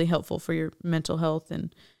really helpful for your mental health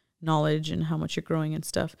and knowledge and how much you're growing and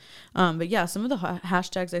stuff. But yeah, some of the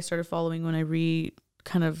hashtags I started following when I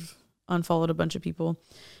kind of unfollowed a bunch of people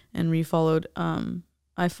and refollowed.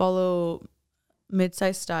 I follow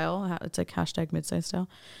mid-size style. It's like hashtag mid-size style.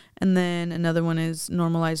 And then another one is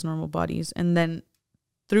normalize normal bodies. And then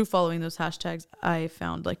through following those hashtags, I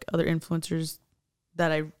found like other influencers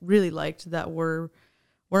that I really liked that weren't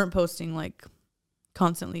posting like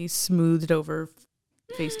constantly smoothed over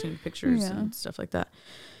Facetune pictures and stuff like that.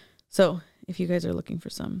 So if you guys are looking for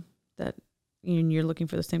some that you're looking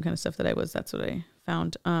for the same kind of stuff that I was, that's what I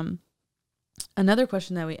found. Another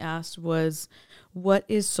question that we asked was, what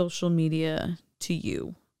is social media to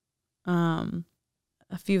you? A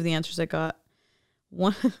few of the answers I got,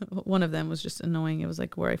 one of them was just annoying. It was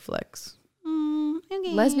like, where I flex.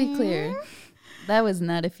 Okay. Let's be clear. That was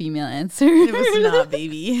not a female answer. It was not,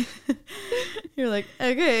 baby. You're like,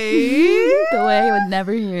 okay. The way I would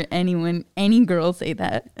never hear any girl say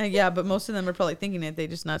that. Yeah, but most of them are probably thinking it. They're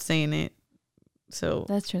just not saying it. So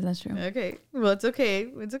that's true. Okay. Well, it's okay.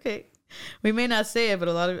 It's okay. We may not say it, but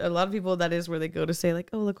a lot of people, that is where they go to say like,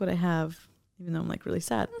 oh, look what I have. Even though I'm like really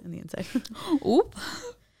sad on the inside. Oop.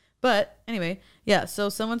 But anyway, yeah. So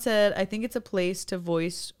someone said, I think it's a place to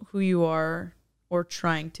voice who you are or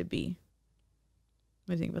trying to be.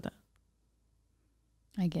 What do you think about that?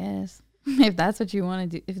 I guess if that's what you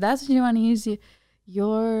want to do, if that's what you want to use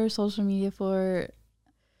your social media for,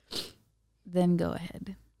 then go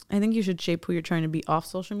ahead. I think you should shape who you're trying to be off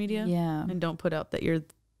social media. Yeah. And don't put out that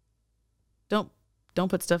don't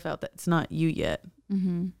put stuff out that's not you yet.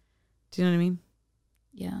 Mm-hmm. Do you know what I mean?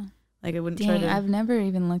 Yeah. Like I wouldn't try to. I've never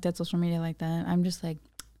even looked at social media like that. I'm just like,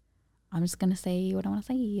 I'm just going to say what I want to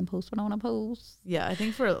say and post what I want to post. Yeah. I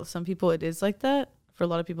think for some people it is like that. For a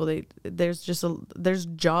lot of people, there's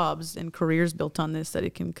jobs and careers built on this that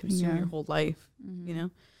it can consume your whole life, you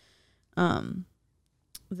know?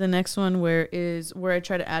 The next one where I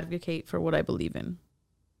try to advocate for what I believe in.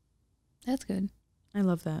 That's good. I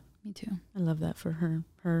love that. Me too. I love that for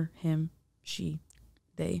her, him, she,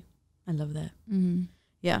 they. I love that. Mm-hmm.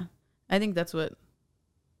 Yeah. I think that's what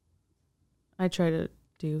I try to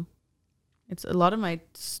do. It's a lot of my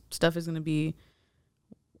stuff is going to be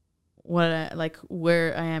what I like,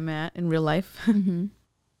 where I am at in real life,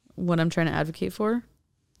 what I'm trying to advocate for,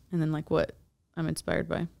 and then like what I'm inspired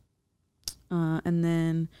by. And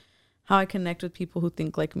then how I connect with people who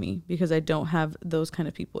think like me, because I don't have those kind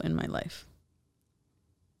of people in my life.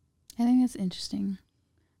 I think that's interesting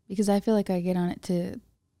because I feel like I get on it to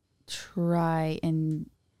try and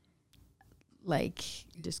like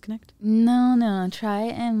disconnect. No, try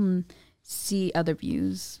and see other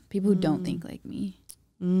views, people who don't think like me.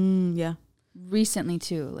 Yeah. Recently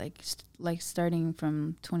too, like starting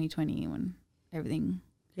from 2020 when everything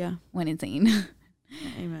went insane.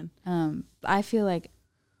 Amen. I feel like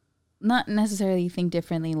not necessarily think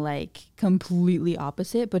differently, like completely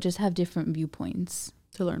opposite, but just have different viewpoints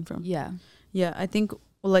to learn from. Yeah. Yeah. I think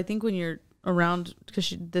when you're around,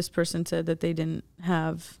 because this person said that they didn't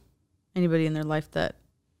have anybody in their life that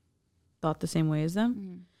thought the same way as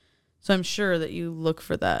them. So I'm sure that you look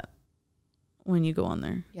for that when you go on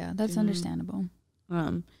there. Yeah, that's understandable.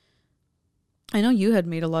 I know you had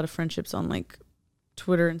made a lot of friendships on like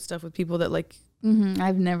Twitter and stuff with people that like.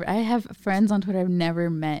 I have friends on Twitter I've never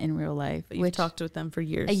met in real life. But you've talked with them for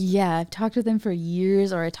years. Yeah, I've talked with them for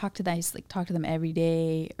years, or I just like talk to them every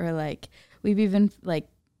day, or like we've even like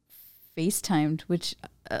FaceTimed, which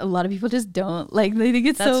a lot of people just don't like. They think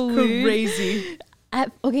it's so weird. Crazy.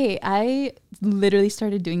 I literally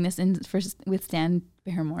started doing this with Stan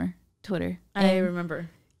Barrymore Twitter. I remember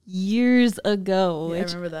years ago. Yeah, I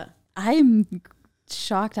remember that. I'm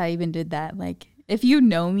shocked I even did that. Like, if you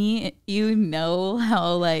know me, you know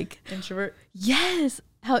how like introvert. Yes,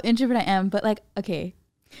 how introvert I am. But like, okay,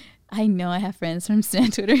 I know I have friends from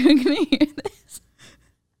Stan Twitter who are gonna hear this.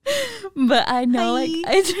 But I know, Hi. like,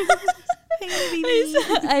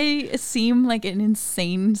 I seem like an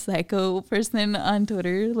insane psycho person on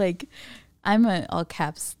Twitter. Like, I'm a all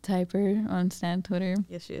caps typer on Stan Twitter.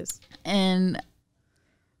 Yes, she is. And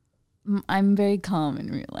I'm very calm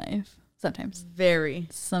in real life. Sometimes.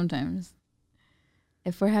 Sometimes.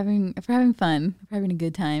 If we're having fun, if we're having a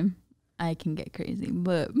good time, I can get crazy.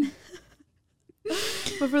 But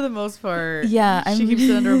for the most part, yeah, she keeps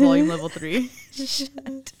it under volume level 3.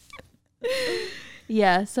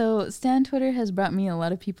 Yeah, so Stan Twitter has brought me a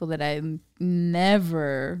lot of people that I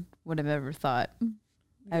never would have ever thought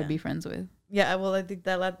I would be friends with. Yeah, well, I think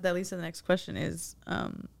that leads to the next question is,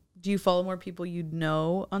 do you follow more people you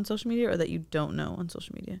know on social media or that you don't know on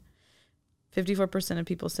social media? 54% of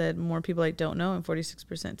people said more people I don't know, and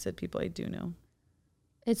 46% said people I do know.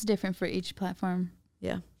 It's different for each platform.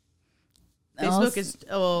 Yeah. Facebook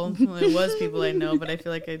it was people I know, but I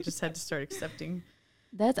feel like I just had to start accepting.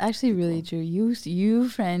 That's actually really true. You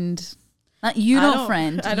friend, not you don't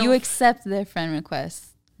friend. You accept their friend requests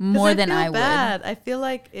more than I would. I feel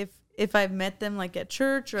like if I've met them like at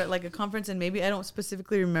church or at like a conference and maybe I don't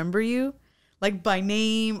specifically remember you, like by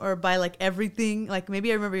name or by like everything, like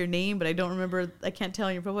maybe I remember your name, but I don't remember, I can't tell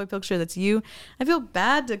in your profile picture that's you. I feel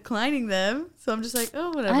bad declining them. So I'm just like,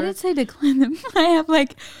 oh, whatever. I didn't say decline them. I have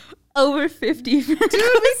like over 50 friends. Dude,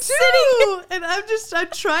 me too. And I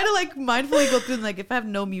try to like mindfully go through them. Like if I have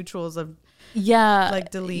no mutuals,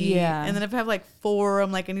 like delete. Yeah. And then if I have like 4,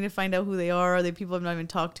 I'm like, I need to find out who they are. Are they people I've not even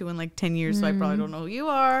talked to in like 10 years? So I probably don't know who you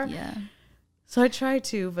are. Yeah. So I try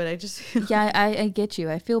to, but I just I get you.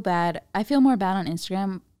 I feel bad. I feel more bad on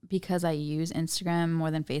Instagram because I use Instagram more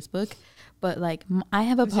than Facebook. But like I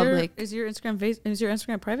have a public. Is your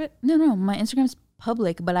Instagram private? No. My Instagram's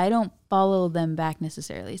public, but I don't follow them back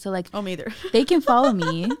necessarily. So like, me either. They can follow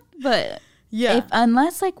me, but yeah,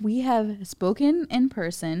 unless like we have spoken in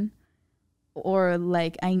person, or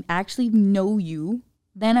like I actually know you,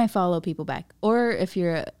 then I follow people back. Or if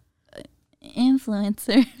you're a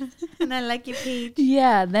influencer and I like your page,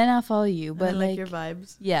 yeah, then I'll follow you. But I like your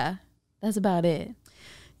vibes. Yeah, that's about it.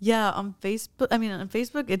 Yeah, on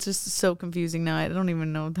Facebook, it's just so confusing now. I don't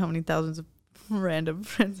even know how many thousands of random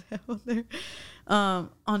friends I have on there.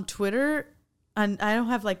 On Twitter, and I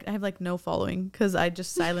have no following because I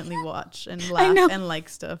just silently watch and laugh and like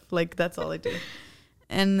stuff. Like that's all I do.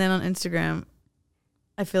 And then on Instagram,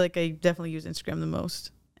 I feel like I definitely use Instagram the most.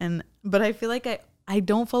 But I feel like I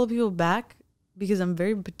don't follow people back because I'm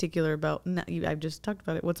very particular about. I've just talked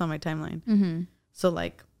about it. What's on my timeline? Mm-hmm. So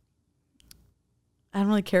like, I don't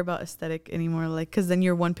really care about aesthetic anymore. Like, because then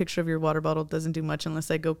your one picture of your water bottle doesn't do much unless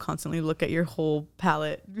I go constantly look at your whole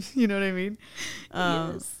palette. You know what I mean?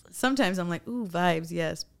 Yes. Sometimes I'm like, ooh, vibes,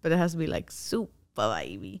 yes, but it has to be like super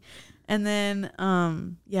vibey. And then,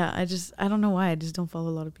 I don't know why I just don't follow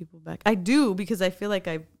a lot of people back. I do because I feel like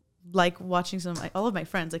I like watching all of my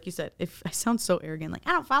friends, like you said. If I sound so arrogant, like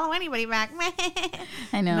I don't follow anybody back.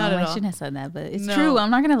 I know I shouldn't have said that, but it's true.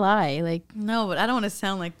 I'm not gonna lie. Like no, but I don't want to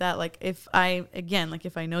sound like that. Like if I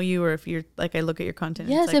know you, or if you're like I look at your content.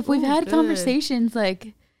 Yes, it's like, if we've had conversations,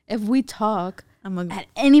 like if we talk at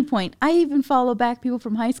any point, I even follow back people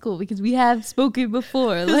from high school because we have spoken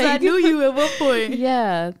before. Like I knew you at one point.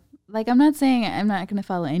 Yeah, like I'm not saying I'm not gonna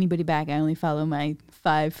follow anybody back. I only follow my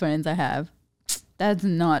 5 friends I have. That's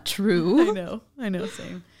not true. I know.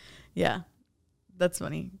 Same. Yeah. That's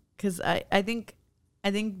funny. Cause I think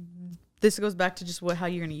this goes back to just how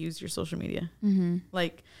you're going to use your social media. Mm-hmm.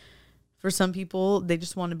 Like for some people, they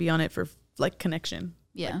just want to be on it for like connection.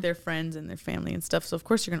 Yeah. Like their friends and their family and stuff. So of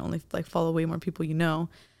course you're going to only like follow way more people, you know,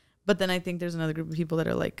 but then I think there's another group of people that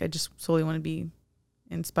are like, I just solely want to be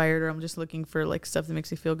inspired, or I'm just looking for like stuff that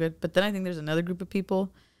makes me feel good. But then I think there's another group of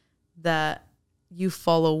people that you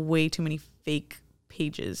follow way too many fake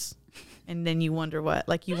pages, and then you wonder what,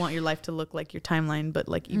 like, you want your life to look like your timeline, but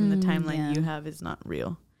like even the timeline you have is not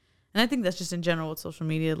real. And I think that's just in general with social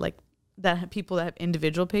media. Like people that have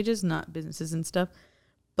individual pages, not businesses and stuff.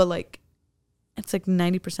 But like, it's like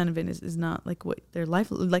 90% of it is not like what their life,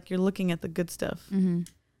 like you're looking at the good stuff. Mm-hmm.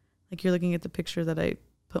 Like you're looking at the picture that I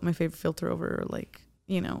put my favorite filter over, or like,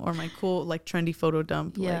 you know, or my cool, like trendy photo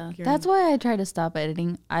dump. Yeah. Like That's why I try to stop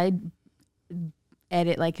editing. I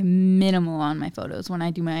edit like minimal on my photos when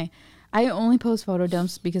I do I only post photo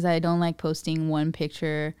dumps because I don't like posting one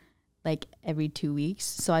picture like every 2 weeks.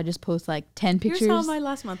 So I just post like 10 pictures. Here's how my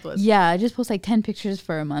last month was. Yeah, I just post like 10 pictures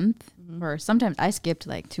for a month. Mm-hmm. Or sometimes I skipped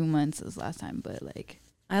like 2 months this last time, but like.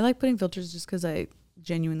 I like putting filters just because I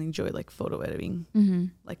genuinely enjoy like photo editing. Mm-hmm.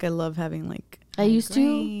 Like I love having like. I used to.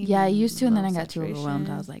 Yeah, I used to. And then I got too overwhelmed.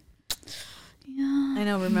 I was like, yeah. I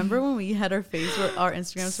know. Remember when we had our our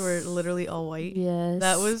Instagrams were literally all white? Yes.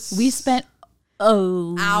 That was. We spent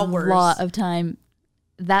hours. Lot of time.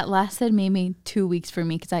 That lasted maybe 2 weeks for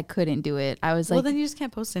me because I couldn't do it. I was like, well, then you just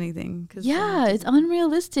can't post anything. Yeah, it's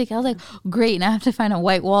unrealistic. I was like, great. Now I have to find a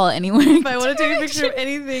white wall anywhere. If I want to take a picture of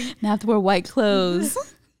anything. Now I have to wear white clothes.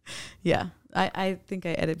 Yeah. I think I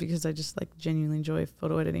edit because I just like genuinely enjoy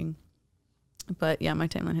photo editing. But yeah, my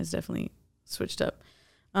timeline has definitely switched up.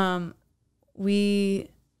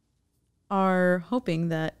 We are hoping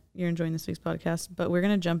that you're enjoying this week's podcast, but we're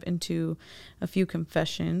going to jump into a few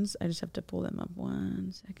confessions. I just have to pull them up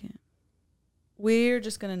 1 second. We're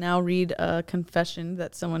just going to now read a confession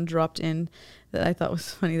that someone dropped in that I thought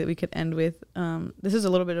was funny that we could end with. This is a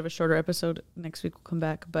little bit of a shorter episode. Next week we'll come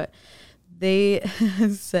back, but they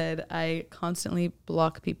said, I constantly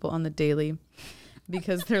block people on the daily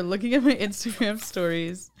because they're looking at my Instagram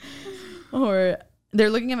stories, or they're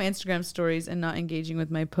looking at my Instagram stories and not engaging with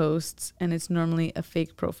my posts, and it's normally a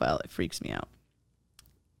fake profile. It freaks me out.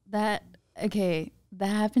 That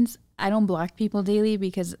happens. I don't block people daily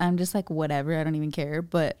because I'm just like, whatever, I don't even care.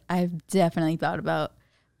 But I've definitely thought about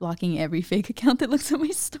blocking every fake account that looks at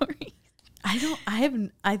my story. I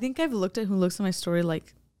think I've looked at who looks at my story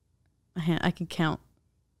like I can count.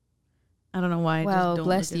 I don't know why. Wow,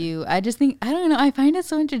 bless you. I just think, I don't know. I find it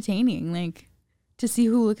so entertaining, like, to see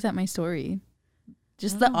who looks at my story.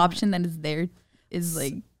 Just the option that is there is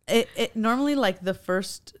like. It normally like the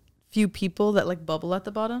first few people that like bubble at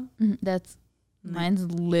the bottom. That's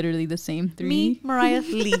mine's literally the same 3. Me, Mariah,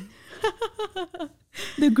 Lee.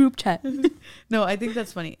 The group chat. No, I think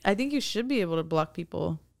that's funny. I think you should be able to block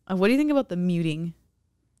people. What do you think about the muting?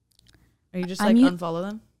 Are you just like unfollow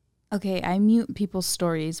them? Okay, I mute people's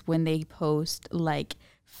stories when they post like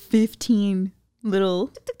 15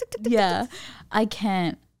 little. Yeah, I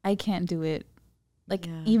can't do it. Like,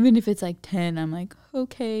 even if it's like 10, I'm like,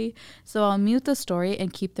 okay. So I'll mute the story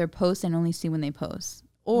and keep their post and only see when they post.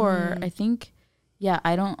 Or I think,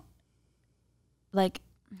 I don't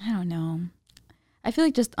know. I feel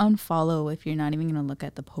like just unfollow if you're not even going to look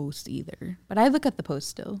at the post either. But I look at the post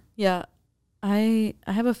still. Yeah. I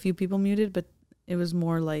have a few people muted, but it was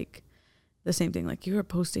more like the same thing. Like, you are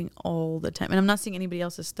posting all the time. And I'm not seeing anybody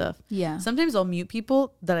else's stuff. Yeah. Sometimes I'll mute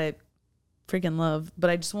people that I freaking love, but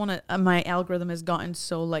I just want to my algorithm has gotten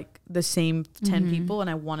so like the same 10 people, and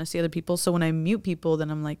I want to see other people. So when I mute people,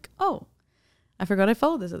 then I'm like, oh, I forgot I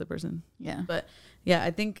followed this other person. Yeah. But yeah,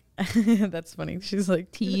 I think that's funny. She's like,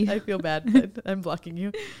 I feel bad, but I'm blocking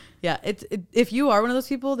you. Yeah. If you are one of those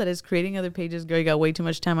people that is creating other pages, girl, you got way too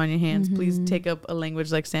much time on your hands. Please take up a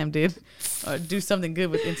language like Sam did, or do something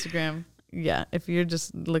good with Instagram. Yeah. If you're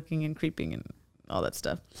just looking and creeping and all that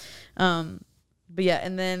stuff. But yeah.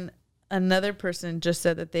 And then another person just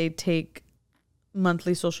said that they take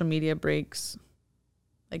monthly social media breaks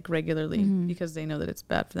like regularly because they know that it's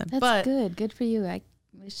bad for them. That's good. Good for you. I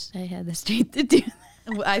wish I had the strength to do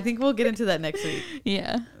that. I think we'll get into that next week.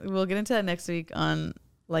 Yeah. We'll get into that next week on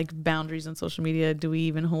like boundaries on social media. Do we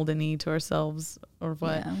even hold any to ourselves or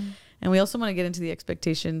what? Yeah. And we also want to get into the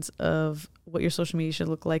expectations of what your social media should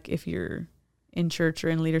look like if you're in church or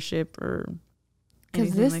in leadership or anything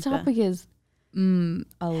like that. Because this topic is a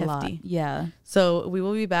hefty. lot. Yeah. So we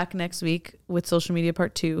will be back next week with social media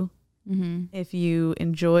part 2. If you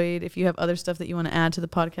enjoyed, if you have other stuff that you want to add to the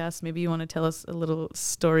podcast, maybe you want to tell us a little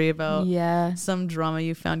story about some drama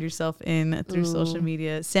you found yourself in through social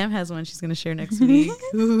media. Sam has one she's going to share next week.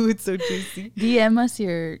 Ooh, it's so juicy. DM us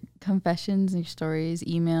your confessions, your stories,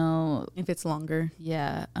 email. If it's longer.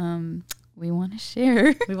 Yeah. We want to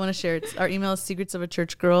share. We want to share. Our email is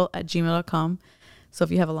secretsofachurchgirl@gmail.com. So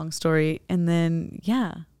if you have a long story, and then,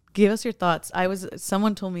 give us your thoughts.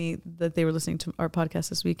 Someone told me that they were listening to our podcast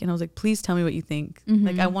this week, and I was like, please tell me what you think.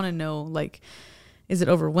 Like, I want to know, like, is it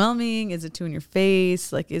overwhelming? Is it too in your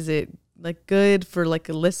face? Like, is it like good for like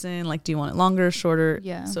a listen? Like, do you want it longer, shorter?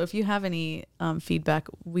 Yeah. So if you have any feedback,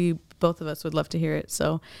 both of us would love to hear it.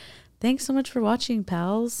 So Thanks so much for watching,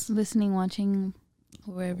 pals. Listening, watching,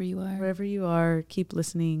 wherever you are. Wherever you are, keep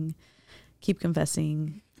listening, keep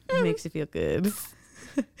confessing. It makes you feel good.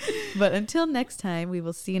 But until next time, we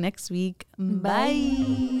will see you next week.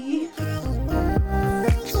 Bye.